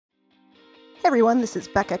everyone, this is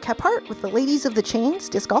Becca Kephart with the Ladies of the Chains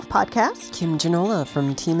Disc Golf Podcast. Kim Janola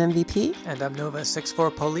from Team MVP. And I'm Nova 64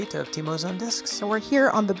 Polita of Team Ozone Discs. So we're here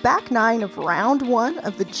on the back nine of round one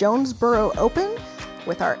of the Jonesboro Open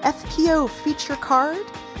with our FPO feature card.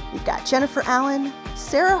 We've got Jennifer Allen,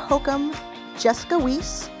 Sarah Hokom, Jessica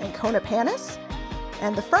Weese, and Kona Panis.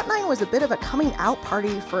 And the front nine was a bit of a coming out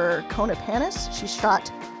party for Kona Panis. She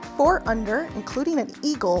shot 4 under, including an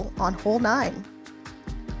eagle on hole 9.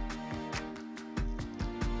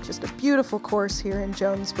 Just a beautiful course here in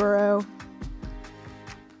Jonesboro. And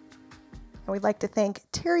we'd like to thank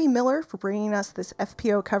Terry Miller for bringing us this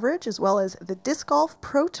FPO coverage, as well as the Disc Golf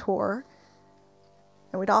Pro Tour.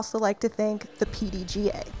 And we'd also like to thank the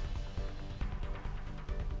PDGA.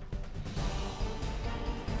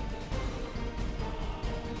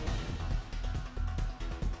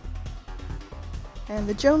 And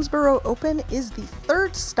the Jonesboro Open is the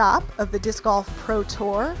third stop of the Disc Golf Pro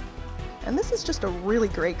Tour. And this is just a really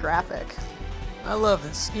great graphic. I love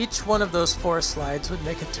this. Each one of those 4 slides would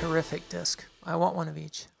make a terrific disc. I want one of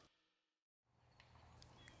each.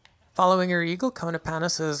 Following her eagle, Kona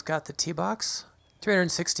Panis has got the tee box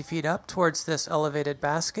 360 feet up towards this elevated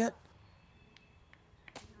basket.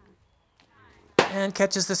 And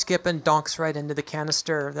catches the skip and donks right into the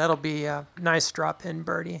canister. That'll be a nice drop-in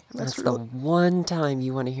birdie. That's the one time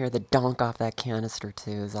you want to hear the donk off that canister,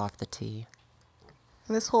 too, is off the tee.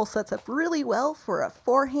 And this hole sets up really well for a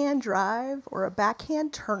forehand drive or a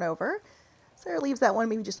backhand turnover. Sarah leaves that one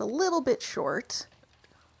maybe just a little bit short.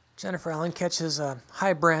 Jennifer Allen catches a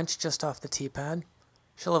high branch just off the tee pad.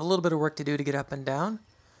 She'll have a little bit of work to do to get up and down.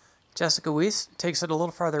 Jessica Weese takes it a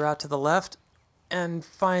little farther out to the left and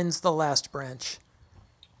finds the last branch.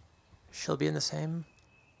 She'll be in the same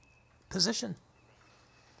position.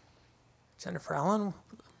 Jennifer Allen,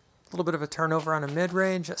 a little bit of a turnover on a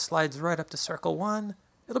mid-range. It slides right up to circle 1.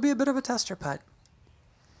 It'll be a bit of a tester putt.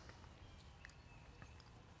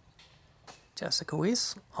 Jessica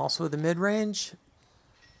Weese, also the mid-range,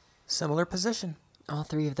 similar position. All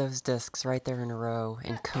 3 of those discs right there in a row,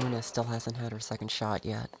 and Kona still hasn't had her second shot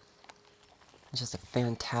yet. It's just a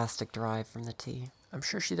fantastic drive from the tee. I'm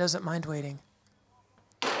sure she doesn't mind waiting.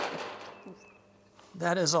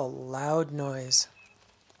 That is a loud noise.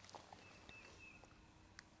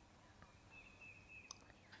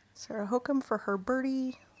 Sarah Hokom for her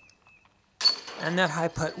birdie. And that high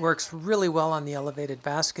putt works really well on the elevated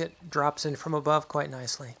basket, drops in from above quite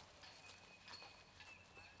nicely.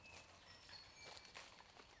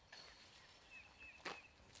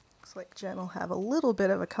 Looks like Jen will have a little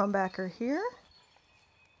bit of a comebacker here.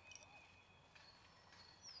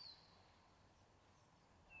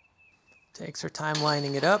 Takes her time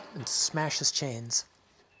lining it up and smashes chains.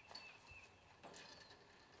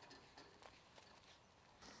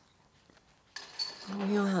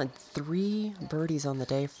 We only had 3 birdies on the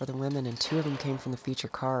day for the women, and 2 of them came from the feature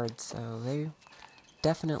card, so they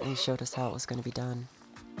definitely showed us how it was going to be done.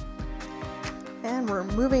 And we're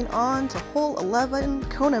moving on to hole 11.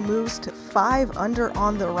 Kona moves to 5 under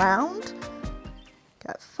on the round.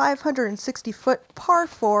 Got 560-foot par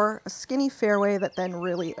 4, a skinny fairway that then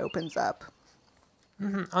really opens up.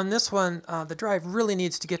 On this one, the drive really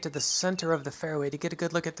needs to get to the center of the fairway to get a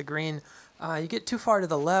good look at the green. You get too far to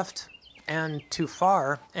the left and too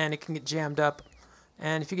far, and it can get jammed up.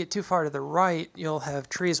 And if you get too far to the right, you'll have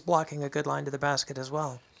trees blocking a good line to the basket as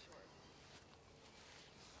well.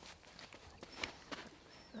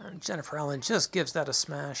 And Jennifer Allen just gives that a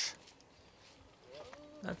smash.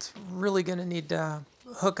 That's really going to need to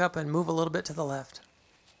hook up and move a little bit to the left.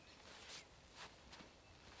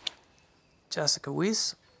 Jessica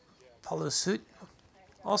Weese follows suit,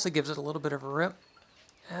 also gives it a little bit of a rip.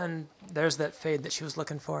 And there's that fade that she was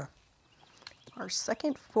looking for. Our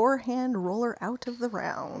second forehand roller out of the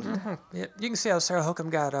round. Yeah, you can see how Sarah Hokom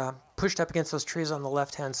got pushed up against those trees on the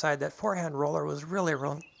left-hand side. That forehand roller was really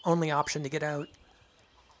her only option to get out.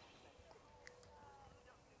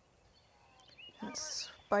 And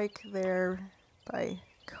spike there by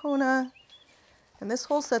Kona. And this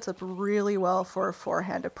hole sets up really well for a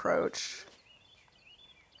forehand approach.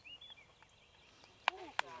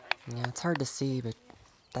 Yeah, it's hard to see, but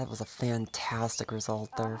that was a fantastic result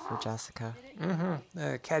there for Jessica.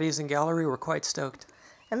 The caddies and gallery were quite stoked.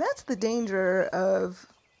 And that's the danger of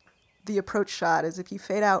the approach shot, is if you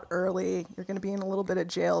fade out early, you're going to be in a little bit of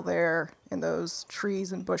jail there in those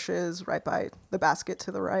trees and bushes right by the basket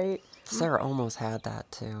to the right. Sarah almost had that,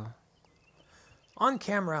 too. On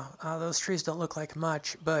camera, those trees don't look like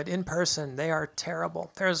much, but in person, they are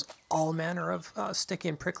terrible. There's all manner of sticky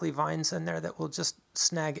and prickly vines in there that will just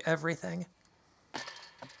snag everything.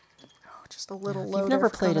 Oh, just a little If low. you've never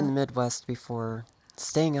played in the Midwest before,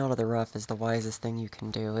 Staying out of the rough is the wisest thing you can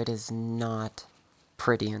do. It is not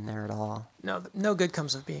pretty in there at all. No, no good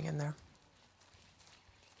comes of being in there.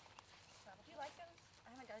 Do you like those? I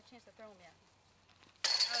haven't got a chance to throw them yet.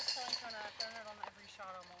 I was telling Kona I've thrown it on every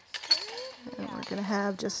shot almost. And we're going to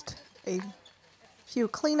have just a few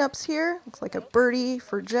cleanups here. Looks like a birdie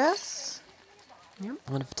for Jess. Yep.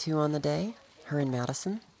 1 of 2 on the day. Her and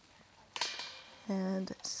Madison.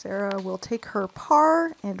 And Sarah will take her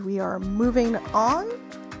par, and we are moving on.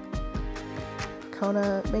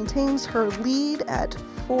 Kona maintains her lead at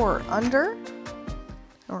 4 under. And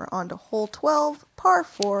we're on to hole 12, par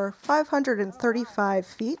 4, 535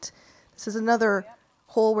 feet. This is another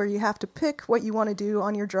hole where you have to pick what you want to do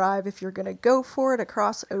on your drive if you're going to go for it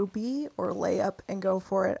across OB or lay up and go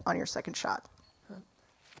for it on your second shot.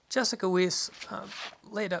 Jessica Weese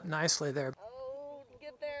laid up nicely there. Oh,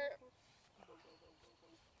 get there.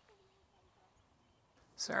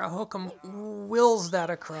 Sarah Hokom wills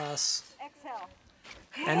that across, Exhale.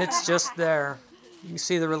 and it's just there. You can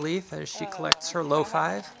see the relief as she collects her low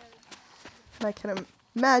 5. And I can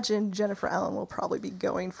imagine Jennifer Allen will probably be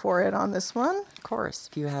going for it on this one. Of course,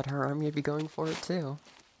 if you had her arm, you'd be going for it too.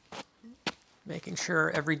 Making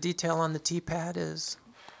sure every detail on the tee pad is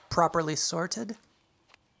properly sorted.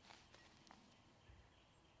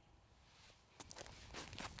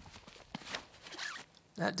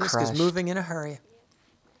 That disc is Crushed. moving in a hurry.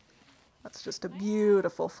 That's just a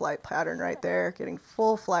beautiful flight pattern right there. Getting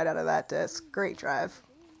full flight out of that disc. Great drive.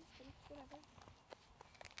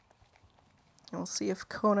 And we'll see if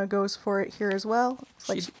Kona goes for it here as well. Looks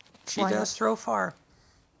like She lined does up- throw far.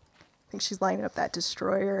 I think she's lining up that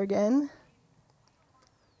destroyer again.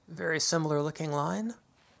 Very similar looking line.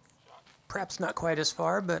 Perhaps not quite as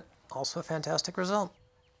far, but also a fantastic result.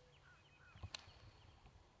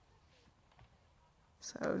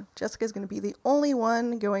 So Jessica's going to be the only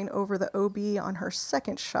one going over the OB on her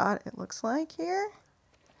second shot, it looks like here.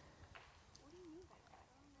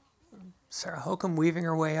 Sarah Hokom weaving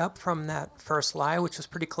her way up from that first lie, which was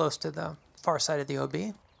pretty close to the far side of the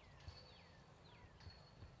OB.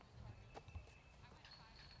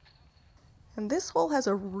 And this hole has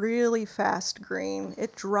a really fast green.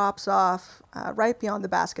 It drops off right beyond the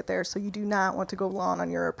basket there, so you do not want to go long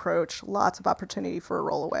on your approach. Lots of opportunity for a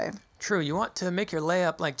roll away. True, you want to make your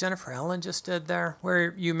layup like Jennifer Allen just did there,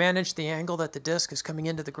 where you manage the angle that the disc is coming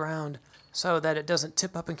into the ground so that it doesn't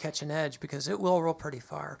tip up and catch an edge, because it will roll pretty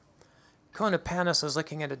far. Kona Panis is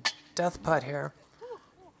looking at a death putt here,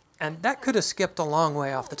 and that could have skipped a long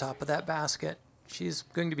way off the top of that basket. She's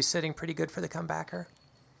going to be sitting pretty good for the comebacker.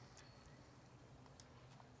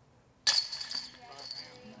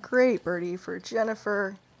 Great birdie for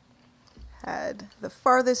Jennifer. Had the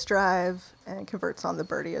farthest drive and converts on the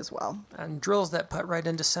birdie as well. And drills that putt right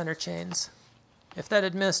into center chains. If that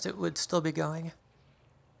had missed, it would still be going.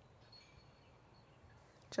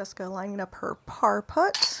 Jessica lining up her par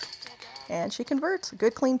putt, and she converts. A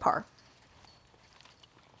good clean par.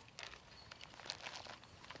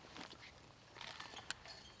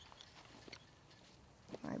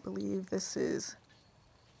 I believe this is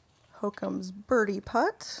Hokom's birdie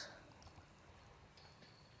putt.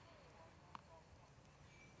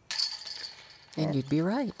 And you'd be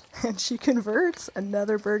right. And she converts.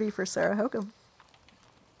 Another birdie for Sarah Hokom.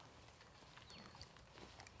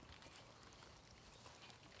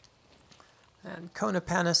 And Kona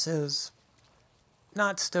Panis is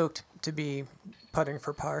not stoked to be putting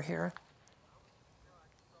for par here.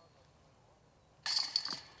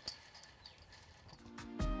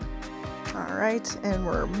 All right, and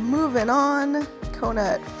we're moving on. Kona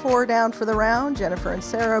at 4 down for the round. Jennifer and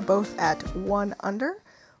Sarah both at 1 under.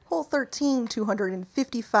 Hole 13,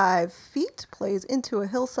 255 feet, plays into a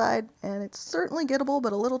hillside, and it's certainly gettable,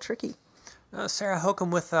 but a little tricky. Sarah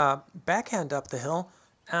Hokom with a backhand up the hill.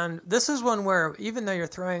 And this is one where, even though you're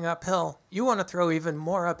throwing uphill, you want to throw even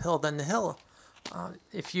more uphill than the hill.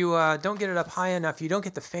 If you don't get it up high enough, you don't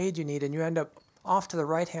get the fade you need, and you end up off to the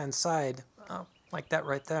right-hand side, like that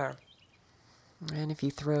right there. And if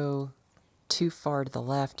you throw too far to the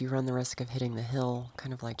left, you run the risk of hitting the hill,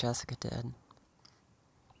 kind of like Jessica did.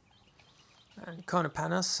 And Kona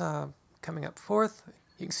Panis coming up fourth.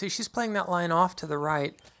 You can see she's playing that line off to the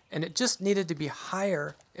right, and it just needed to be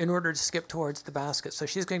higher in order to skip towards the basket. So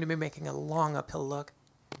she's going to be making a long uphill look.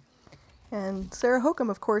 And Sarah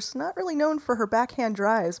Hokom, of course, not really known for her backhand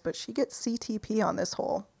drives, but she gets CTP on this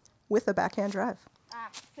hole with a backhand drive.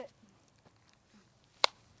 Sit.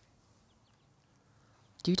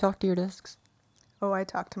 Do you talk to your discs? Oh, I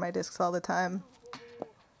talk to my discs all the time.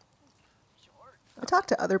 I talk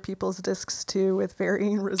to other people's discs too with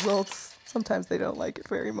varying results. Sometimes they don't like it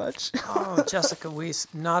very much. Oh, Jessica Weese,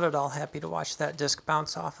 not at all happy to watch that disc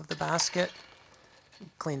bounce off of the basket.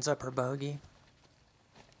 Cleans up her bogey.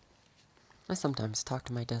 I sometimes talk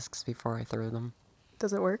to my discs before I throw them.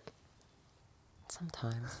 Does it work?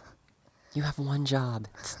 Sometimes. You have one job.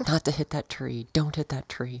 It's not to hit that tree. Don't hit that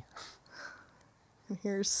tree. And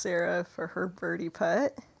here's Sarah for her birdie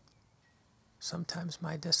putt. Sometimes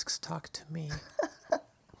my discs talk to me.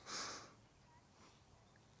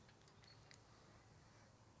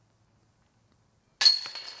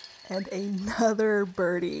 And another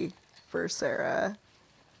birdie for Sarah.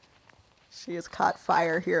 She has caught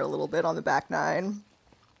fire here a little bit on the back nine.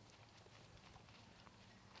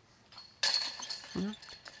 This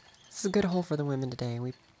is a good hole for the women today.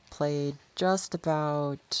 We played just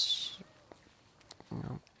about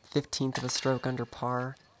 15th of a stroke under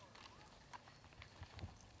par.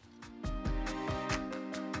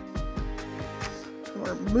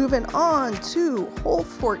 We're moving on to hole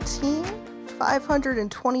 14,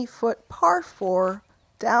 520-foot par 4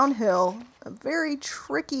 downhill. A very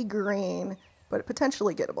tricky green, but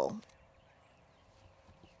potentially gettable.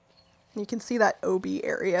 You can see that OB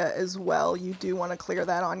area as well. You do want to clear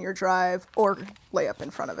that on your drive or lay up in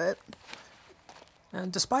front of it.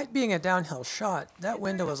 And despite being a downhill shot, that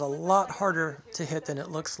window is a lot harder to hit than it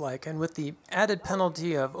looks like. And with the added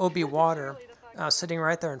penalty of OB water sitting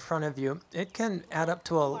right there in front of you, it can add up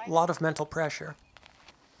to a lot of mental pressure.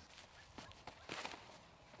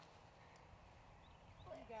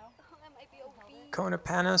 Kona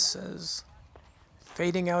Panis is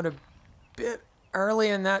fading out a bit early,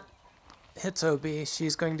 and that hits OB.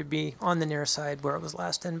 She's going to be on the near side where it was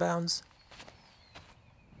last inbounds.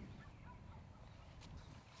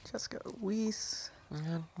 Jessica Weese.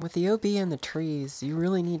 With the OB and the trees, you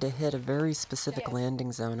really need to hit a very specific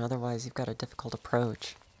landing zone, otherwise you've got a difficult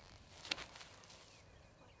approach.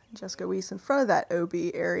 Jessica Weese in front of that OB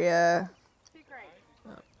area.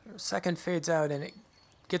 Her second fades out and it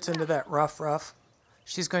gets into that rough.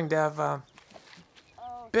 She's going to have a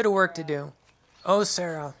bit of work to do. Oh,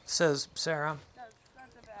 Sarah, says Sarah.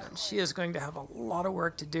 She is going to have a lot of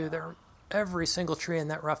work to do there. Every single tree in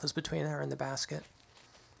that rough is between her and the basket.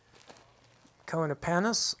 Kona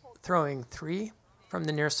Panis throwing 3 from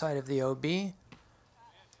the near side of the OB.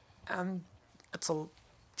 And it's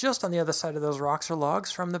just on the other side of those rocks or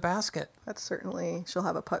logs from the basket. That's certainly, she'll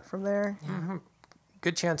have a putt from there. Mm-hmm.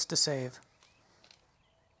 Good chance to save.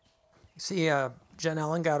 You see, Jen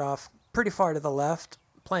Ellen got off pretty far to the left,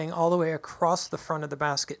 playing all the way across the front of the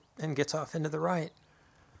basket and gets off into the right.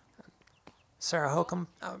 Sarah Hokom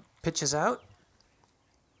pitches out.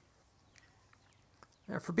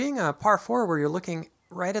 Now, for being a par 4 where you're looking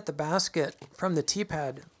right at the basket from the tee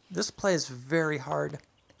pad, this plays very hard.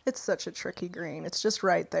 It's such a tricky green. It's just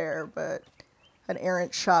right there, but an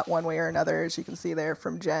errant shot one way or another, as you can see there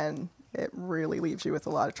from Jen, it really leaves you with a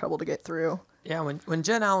lot of trouble to get through. Yeah, when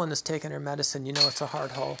Jen Allen has taken her medicine, you know it's a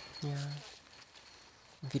hard hole. Yeah.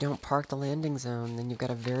 If you don't park the landing zone, then you've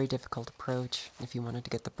got a very difficult approach if you wanted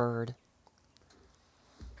to get the bird.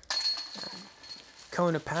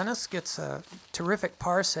 Kona Panis gets a terrific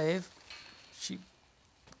par save. She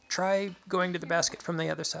try going to the basket from the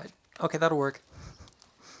other side. Okay, that'll work.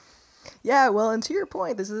 Yeah, well, and to your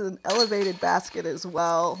point, this is an elevated basket as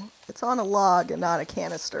well. It's on a log and not a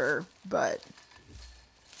canister, but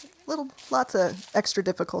lots of extra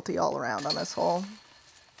difficulty all around on this hole.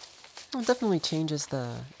 Well, it definitely changes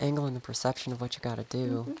the angle and the perception of what you got to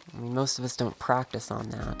do. Mm-hmm. I mean, most of us don't practice on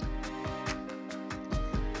that.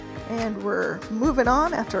 And we're moving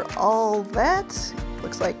on after all that.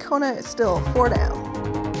 Looks like Kona is still 4 down.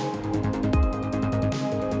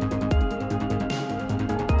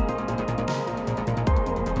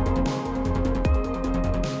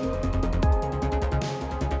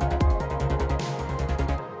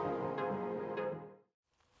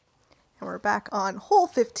 And we're back on hole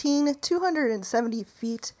 15, 270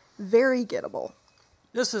 feet, very gettable.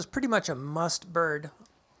 This is pretty much a must bird.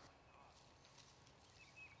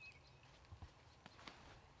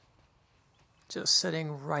 Just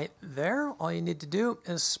sitting right there. All you need to do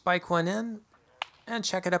is spike one in and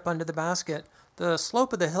check it up under the basket. The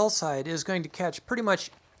slope of the hillside is going to catch pretty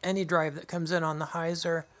much any drive that comes in on the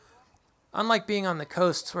hyzer. Unlike being on the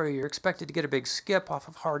coasts where you're expected to get a big skip off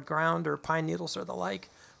of hard ground or pine needles or the like,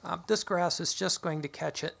 this grass is just going to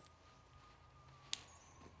catch it.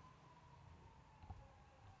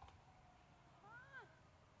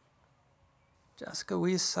 Jessica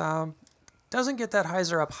Weese doesn't get that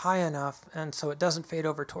hyzer up high enough, and so it doesn't fade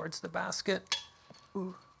over towards the basket.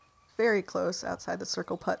 Ooh, very close outside the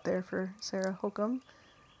circle putt there for Sarah Hokom.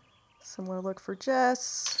 Similar look for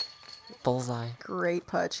Jess. Bullseye. Great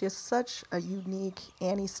putt. She has such a unique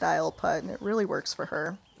Annie-style putt, and it really works for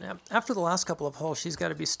her. Yeah, after the last couple of holes, she's got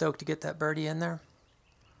to be stoked to get that birdie in there.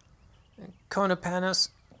 And Kona Panis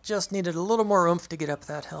just needed a little more oomph to get up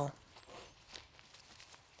that hill.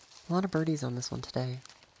 A lot of birdies on this one today.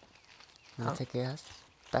 I'm gonna take a guess.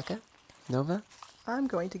 Becca? Nova? I'm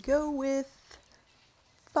going to go with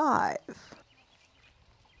 5.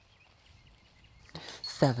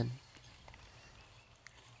 7.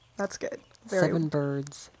 That's good. Very 7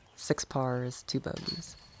 birds, 6 pars, 2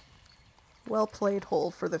 bogeys. well played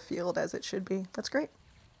hole for the field, as it should be. That's great.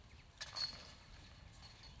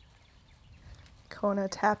 Kona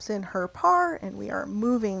taps in her par, and we are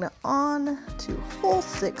moving on to hole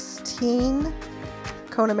 16.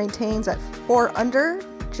 Kona maintains at 4 under.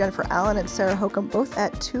 Jennifer Allen and Sarah Hokom both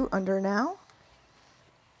at 2 under now.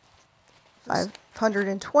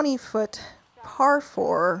 520-foot par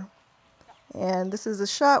 4. And this is a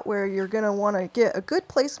shot where you're going to want to get a good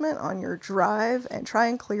placement on your drive and try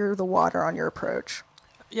and clear the water on your approach.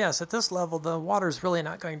 Yes, at this level, the water's really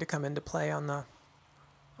not going to come into play on the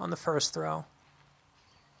first throw.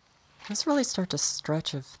 Let's really start a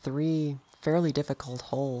stretch of 3 fairly difficult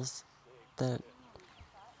holes that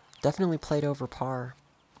definitely played over par.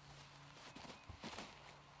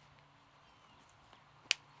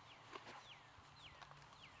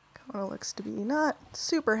 Kona looks to be not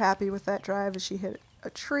super happy with that drive as she hit a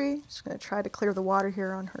tree. She's going to try to clear the water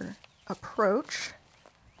here on her approach.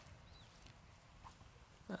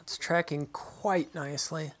 That's tracking quite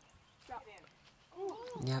nicely.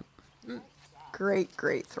 Yep. Great,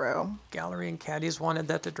 great throw. Gallery and caddies wanted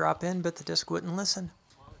that to drop in, but the disc wouldn't listen.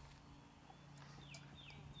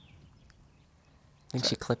 I think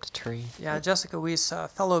she clipped a tree. Yeah, Jessica Weese,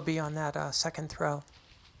 fellow B on that second throw.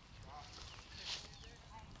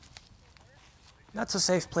 That's a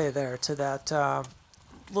safe play there to that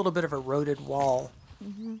little bit of eroded wall.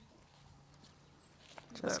 Mm-hmm.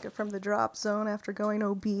 Jessica from the drop zone after going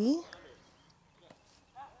OB.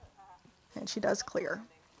 And she does clear.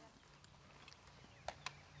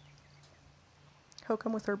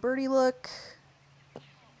 Hokom with her birdie look.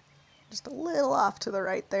 Just a little off to the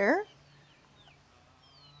right there.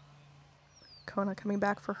 Kona coming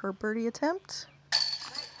back for her birdie attempt.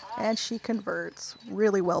 And she converts.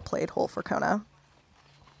 Really well played hole for Kona.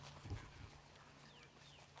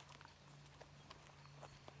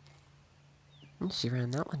 She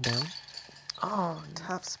ran that one down. Oh,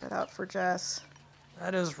 Tough spit out for Jess.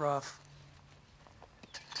 that is rough.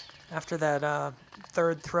 After that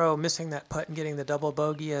third throw, missing that putt and getting the double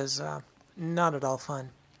bogey is not at all fun.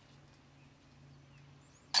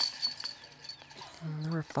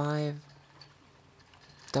 Number 5.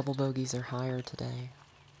 Double bogeys or higher today.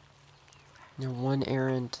 You know, one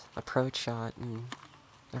errant approach shot and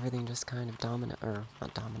everything just kind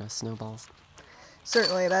of snowballs.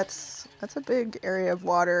 Certainly, that's a big area of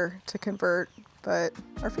water to convert, but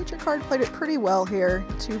our feature card played it pretty well here.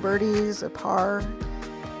 2 birdies, a par,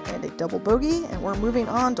 and a double bogey, and we're moving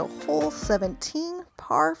on to hole 17,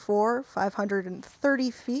 par 4,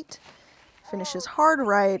 530 feet. Finishes hard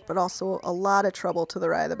right, but also a lot of trouble to the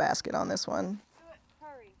right of the basket on this one.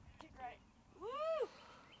 Hurry. Get right. Woo!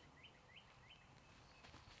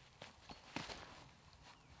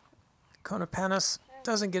 Kona Panis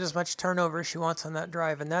doesn't get as much turnover as she wants on that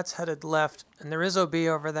drive, and that's headed left. And there is OB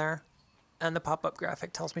over there, and the pop-up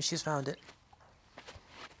graphic tells me she's found it.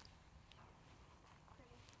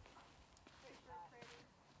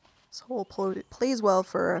 This hole plays well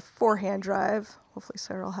for a forehand drive. Hopefully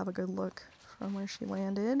Sarah will have a good look from where she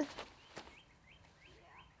landed.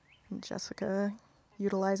 And Jessica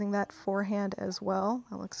utilizing that forehand as well.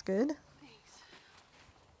 That looks good.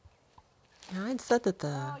 Yeah, I'd said that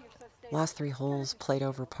the last 3 holes played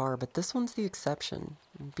over par, but this one's the exception.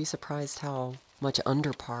 I'd be surprised how much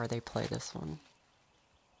under par they play this one.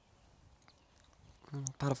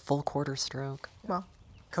 About a full quarter stroke. Well,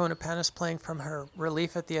 Kona Panis playing from her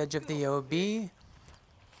relief at the edge of the OB.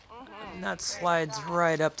 And that slides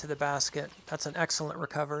right up to the basket. That's an excellent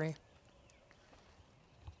recovery.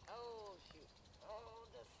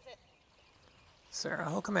 Sarah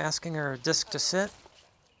Hokom asking her disc to sit.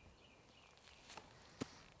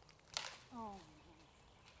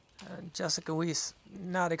 Jessica Weese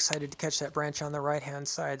not excited to catch that branch on the right-hand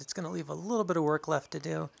side. It's going to leave a little bit of work left to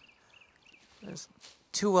do. There's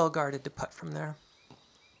too well guarded to putt from there.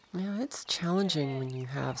 Yeah, it's challenging when you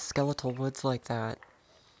have skeletal woods like that.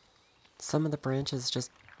 Some of the branches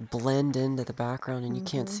just blend into the background and you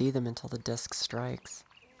can't see them until the disc strikes.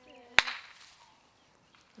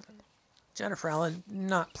 Jennifer Allen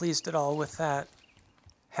not pleased at all with that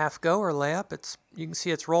half go or layup. You can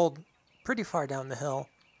see it's rolled pretty far down the hill.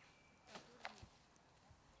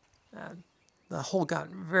 The hole got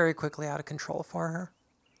very quickly out of control for her.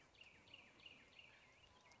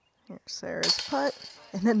 Here's Sarah's putt.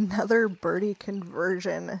 And another birdie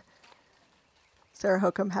conversion. Sarah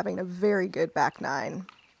Hokom having a very good back nine.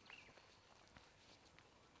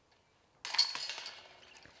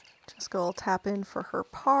 Jessica will tap in for her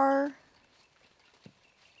par.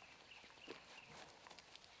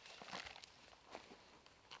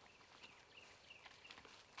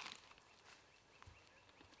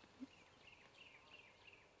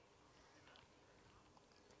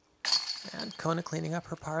 And Kona cleaning up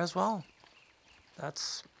her par as well.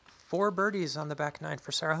 That's 4 birdies on the back nine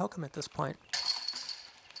for Sarah Hokom at this point.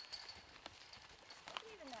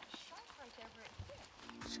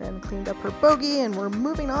 Jen cleaned up her bogey, and we're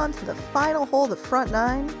moving on to the final hole, the front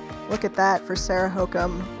nine. Look at that for Sarah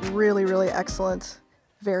Hokom. Really, really excellent.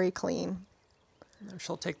 Very clean. And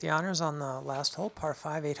she'll take the honors on the last hole, par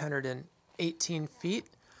 5, 818 feet.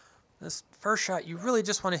 This first shot, you really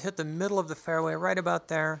just want to hit the middle of the fairway right about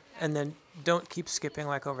there, and then don't keep skipping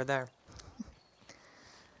like over there.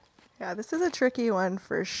 Yeah, this is a tricky one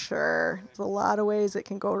for sure. There's a lot of ways it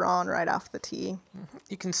can go wrong right off the tee.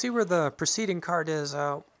 You can see where the preceding card is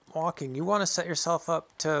walking. You want to set yourself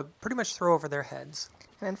up to pretty much throw over their heads.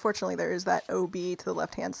 And unfortunately, there is that OB to the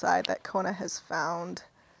left-hand side that Kona has found.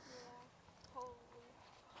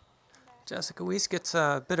 Jessica Weese gets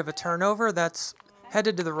a bit of a turnover. That's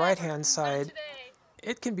headed to the right-hand side.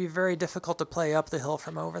 It can be very difficult to play up the hill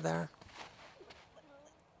from over there.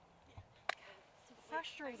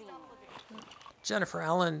 Frustrating. Jennifer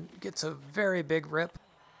Allen gets a very big rip.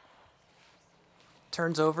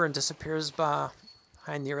 Turns over and disappears behind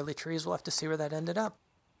the early trees. We'll have to see where that ended up.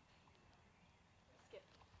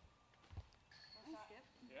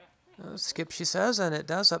 Skip, she says, and it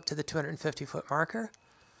does up to the 250-foot marker.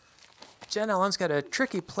 Jen Allen's got a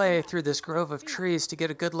tricky play through this grove of trees to get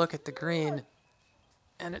a good look at the green,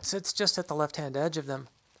 and it sits just at the left-hand edge of them.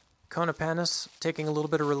 Kona Panis taking a little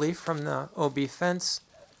bit of relief from the OB fence.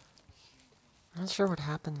 Not sure what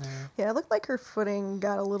happened there. Yeah, it looked like her footing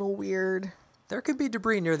got a little weird. There could be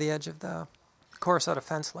debris near the edge of the course at a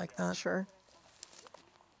fence like that. Sure.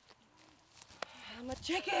 I'm a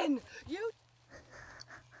chicken. You.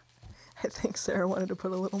 I think Sarah wanted to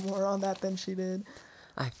put a little more on that than she did.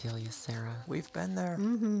 I feel you, Sarah. We've been there.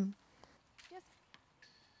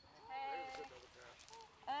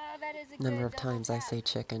 That is a Number good of times double I tap. say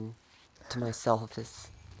chicken to myself is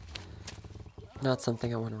not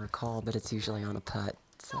something I want to recall, but it's usually on a putt,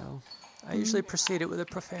 so. I usually precede it with a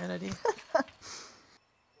profanity.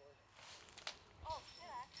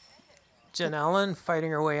 Jen Allen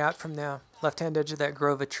fighting her way out from the left-hand edge of that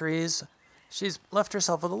grove of trees. She's left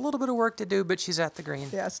herself with a little bit of work to do, but she's at the green.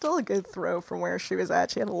 Yeah, still a good throw from where she was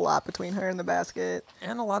at. She had a lot between her and the basket.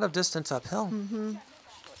 And a lot of distance uphill.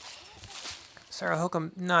 Sarah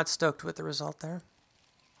Hokom not stoked with the result there.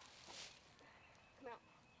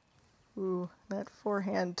 Ooh, that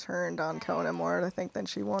forehand turned on Kona more, I think, than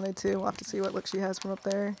she wanted to. We'll have to see what look she has from up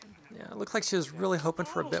there. Yeah, it looked like she was really hoping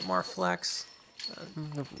for a bit more flex.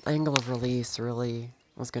 The angle of release really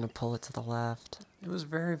was going to pull it to the left. It was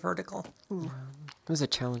very vertical. It was a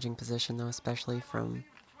challenging position, though, especially from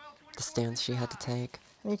the stance she had to take.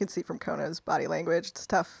 And you can see from Kona's body language, it's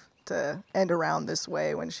tough to end around this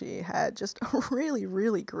way when she had just a really,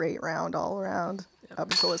 really great round all around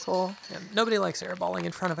up until this hole. Yeah, nobody likes airballing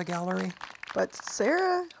in front of a gallery. But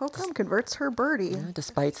Sarah Hokom converts her birdie. Yeah,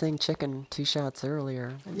 despite saying chicken 2 shots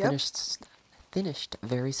earlier, and Yep. finished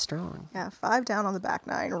very strong. Yeah, 5 down on the back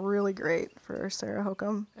nine. Really great for Sarah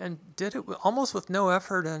Hokom. And did it almost with no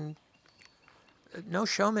effort and no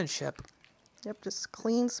showmanship. Yep, just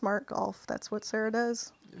clean, smart golf. That's what Sarah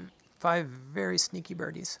does. 5 very sneaky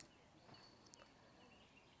birdies.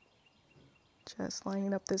 Just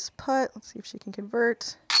lining up this putt. Let's see if she can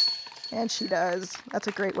convert. And she does. That's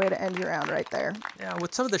a great way to end your round right there. Yeah,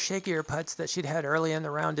 with some of the shakier putts that she'd had early in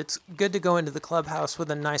the round, it's good to go into the clubhouse with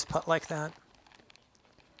a nice putt like that.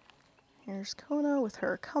 Here's Kona with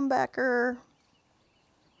her comebacker.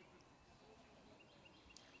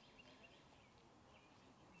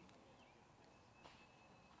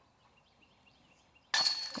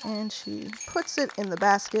 And she puts it in the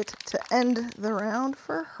basket to end the round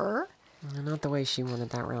for her. Not the way she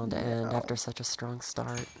wanted that round to end after such a strong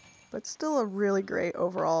start. But still a really great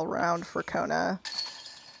overall round for Kona.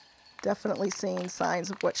 Definitely seeing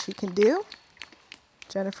signs of what she can do.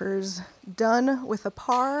 Jennifer's done with a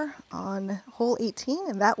par on hole 18,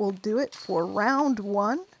 and that will do it for round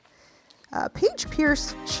 1. Paige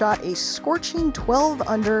Pierce shot a scorching 12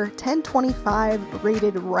 under 1025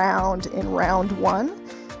 rated round in round 1.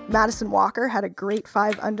 Madison Walker had a great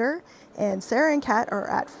 5 under, And Sarah and Kat are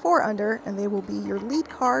at 4 under, and they will be your lead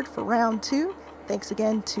card for round 2. Thanks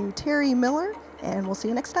again to Terry Miller, and we'll see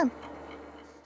you next time.